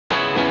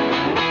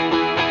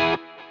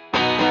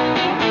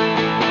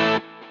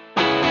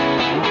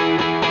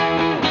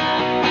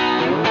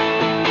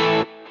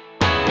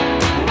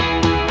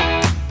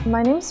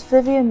My name is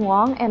Vivian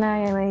Wong, and I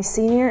am a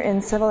senior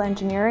in civil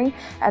engineering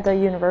at the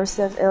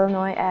University of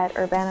Illinois at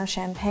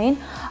Urbana-Champaign.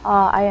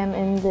 I am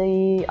in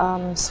the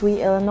SWE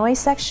Illinois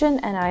section,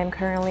 and I am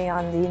currently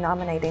on the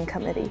nominating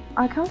committee.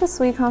 I come to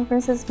SWE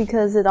conferences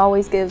because it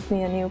always gives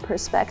me a new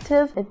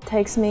perspective. It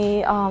takes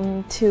me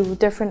to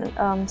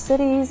different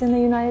cities in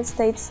the United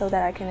States so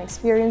that I can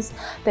experience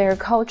their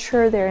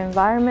culture, their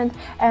environment,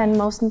 and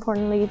most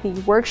importantly, the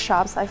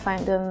workshops. I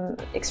find them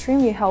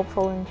extremely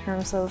helpful in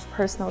terms of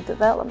personal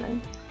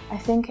development. I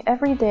think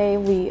every day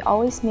we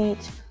always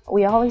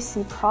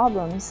see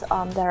problems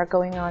that are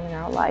going on in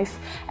our life,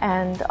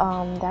 and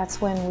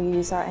that's when we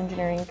use our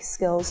engineering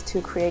skills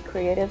to create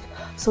creative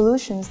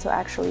solutions to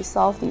actually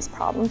solve these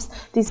problems.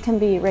 These can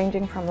be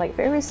ranging from like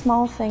very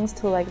small things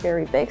to like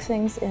very big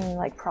things in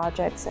like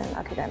projects and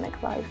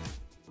academic life.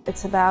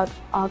 It's about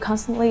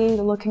constantly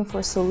looking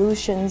for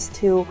solutions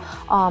to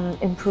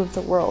improve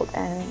the world,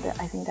 and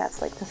I think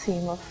that's like the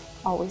theme of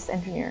always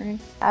engineering.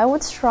 I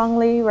would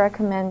strongly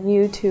recommend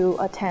you to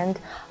attend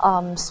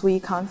SWE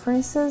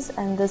conferences,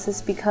 and this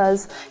is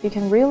because you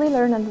can really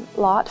learn a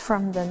lot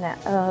from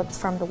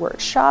the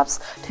workshops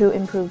to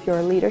improve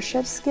your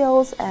leadership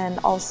skills, and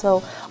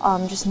also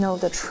just know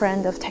the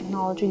trend of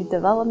technology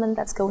development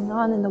that's going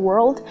on in the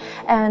world.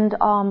 And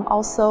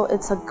also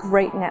it's a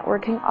great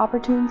networking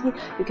opportunity.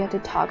 You get to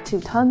talk to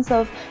tons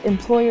of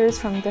employers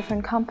from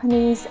different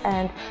companies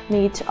and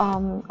meet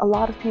a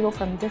lot of people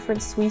from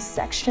different SWE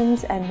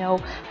sections and know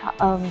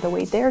the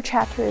way their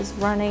chapter is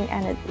running,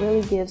 and it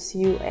really gives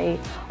you a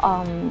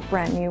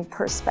brand new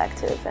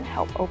perspective and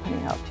help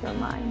opening up your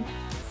mind.